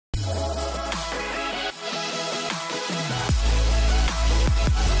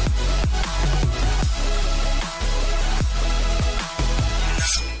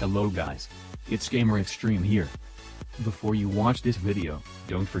Hello guys. It's Gamer Extreme here. Before you watch this video,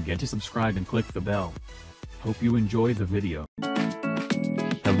 don't forget to subscribe and click the bell. Hope you enjoy the video.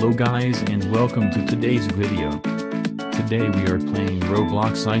 Hello guys and welcome to today's video. Today we are playing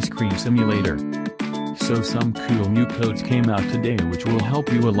Roblox Ice Cream Simulator. So some cool new codes came out today which will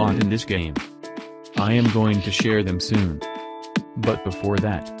help you a lot in this game. I am going to share them soon. But before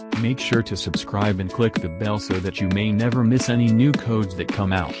that, make sure to subscribe and click the bell so that you may never miss any new codes that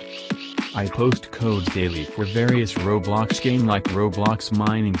come out. I post codes daily for various Roblox games like Roblox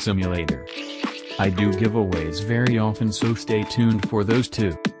Mining Simulator. I do giveaways very often, so stay tuned for those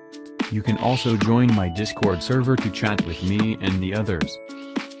too. You can also join my Discord server to chat with me and the others.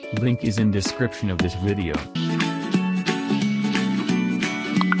 Link is in description of this video.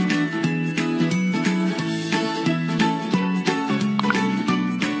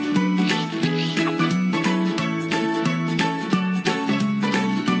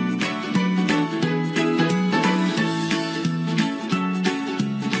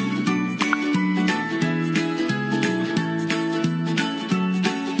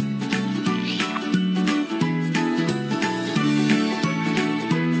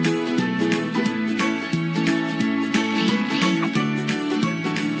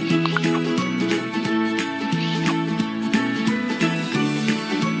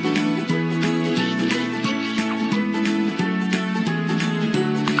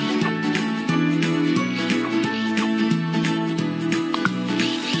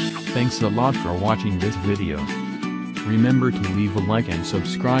 Thanks a lot for watching this video. Remember to leave a like and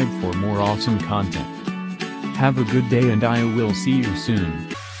subscribe for more awesome content. Have a good day and I will see you soon.